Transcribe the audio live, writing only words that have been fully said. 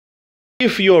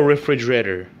If your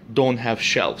refrigerator don't have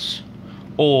shelves,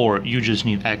 or you just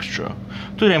need extra,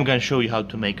 today I'm gonna show you how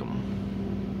to make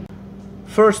them.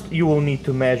 First, you will need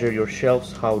to measure your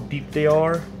shelves, how deep they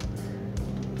are,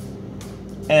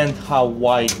 and how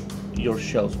wide your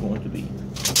shelves going to be.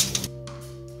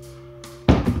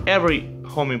 Every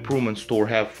home improvement store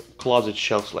have closet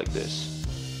shelves like this.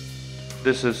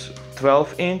 This is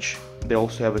 12-inch. They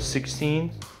also have a 16.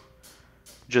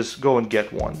 Just go and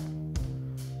get one.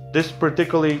 This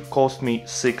particularly cost me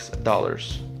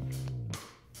 $6.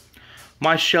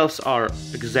 My shelves are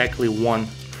exactly 1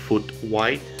 foot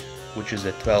wide, which is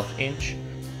a 12-inch.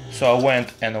 So I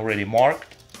went and already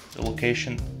marked the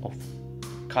location of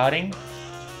cutting.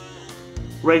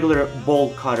 Regular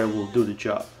bolt cutter will do the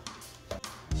job.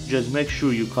 Just make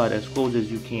sure you cut as close as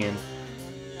you can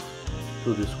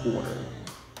to this corner.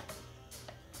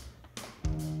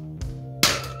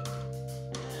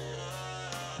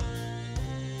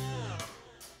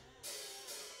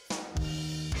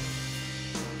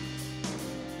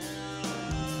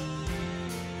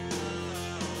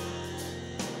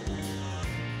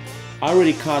 I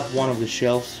already cut one of the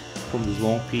shelves from this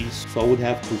long piece, so I would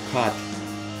have to cut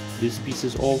these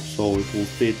pieces off so it will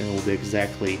fit and it will be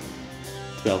exactly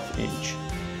 12-inch.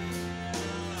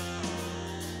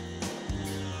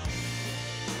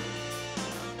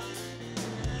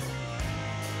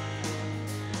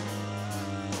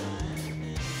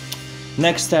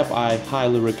 Next step, I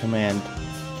highly recommend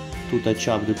to touch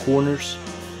up the corners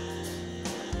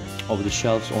of the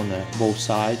shelves on both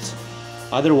sides.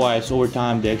 Otherwise, over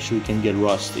time, they actually can get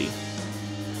rusty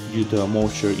due to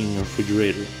moisture in your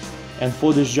refrigerator. And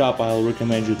for this job, I'll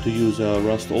recommend you to use a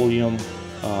Rust-Oleum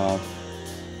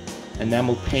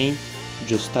enamel paint.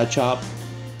 Just touch up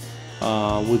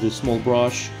with a small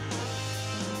brush.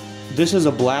 This is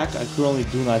a black. I currently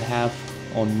do not have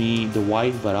on me the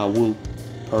white, but I will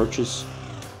purchase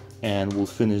and will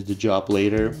finish the job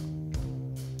later.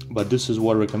 But this is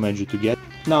what I recommend you to get.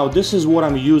 Now, this is what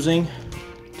I'm using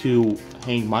to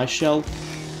hang my shelf.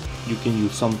 You can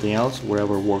use something else,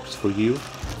 whatever works for you.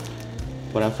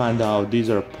 But I found out these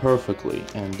are perfectly,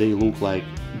 and they look like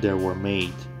they were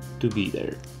made to be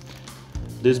there.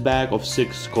 This bag of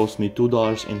 6 cost me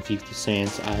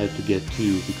 $2.50. I had to get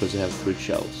 2 because I have 3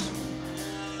 shelves.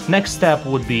 Next step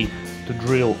would be to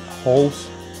drill holes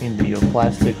in your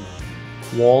plastic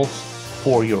walls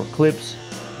for your clips.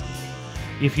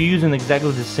 If you're using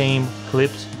exactly the same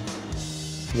clips,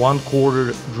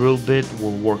 1/4 drill bit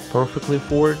will work perfectly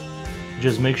for it.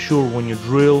 Just make sure when you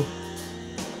drill,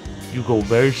 you go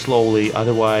very slowly,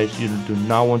 otherwise you do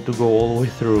not want to go all the way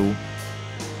through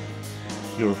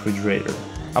your refrigerator.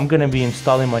 I'm gonna be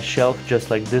installing my shelf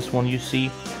just like this one you see,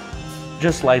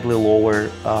 just slightly lower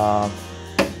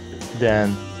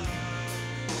than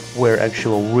where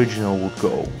actual original would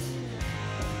go.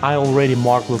 I already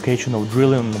marked location of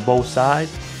drilling on both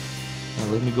sides,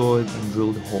 and let me go ahead and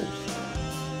drill the holes.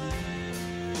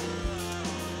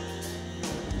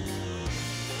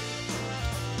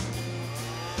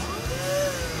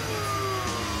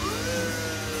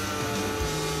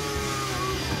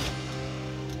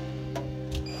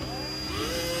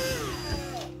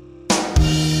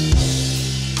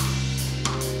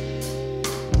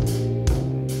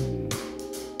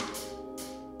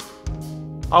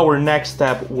 Our next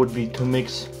step would be to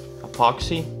mix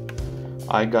epoxy.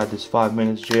 I got this 5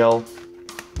 minutes gel,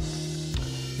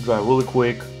 dry really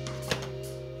quick,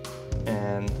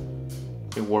 and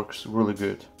it works really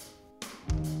good.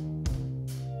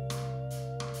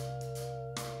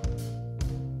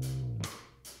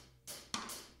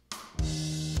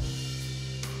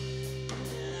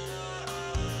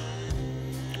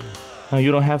 Now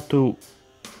you don't have to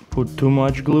put too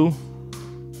much glue.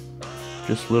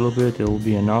 Just a little bit, it will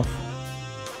be enough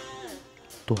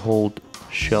to hold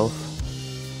shelf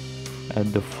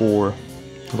at the 4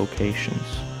 locations.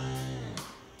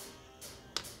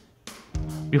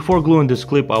 Before gluing this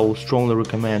clip, I will strongly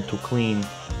recommend to clean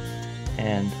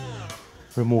and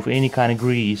remove any kind of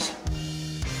grease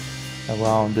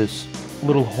around this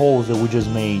little holes that we just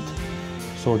made,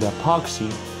 so the epoxy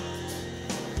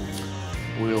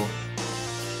will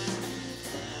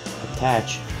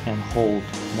attach and hold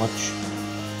much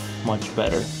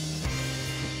better.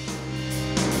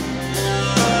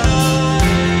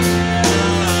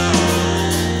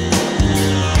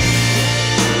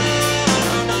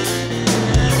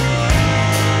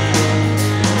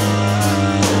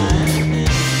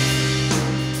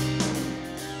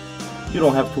 You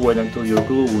don't have to wait until your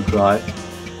glue will dry.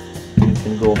 You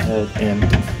can go ahead and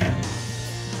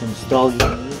install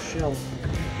your new shelf.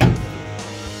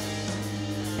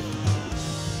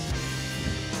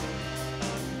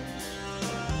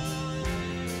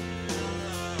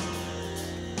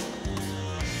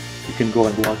 can go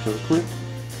and lock your clip.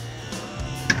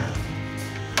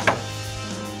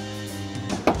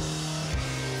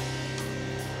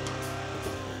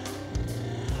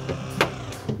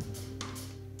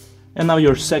 And now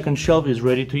your second shelf is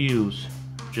ready to use.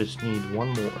 Just need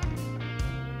one more.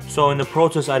 So in the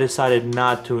process I decided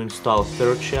not to install a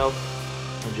third shelf.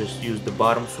 I just used the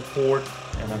bottom support,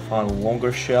 and I found a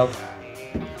longer shelf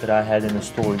that I had in the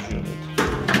storage unit.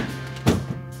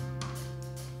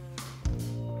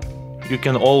 You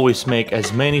can always make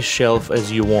as many shelves as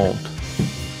you want.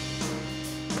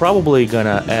 Probably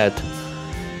gonna add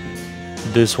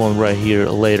this one right here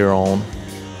later on.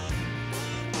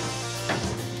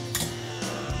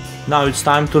 Now it's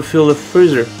time to fill the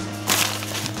freezer.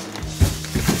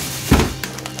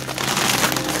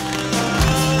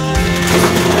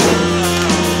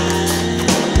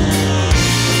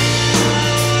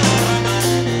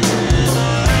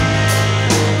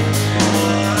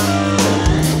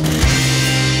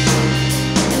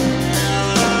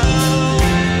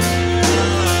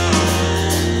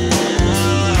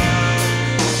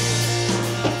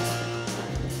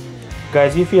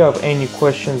 Guys, if you have any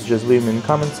questions, just leave them in the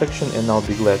comment section and I'll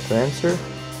be glad to answer.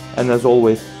 And as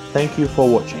always, thank you for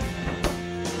watching.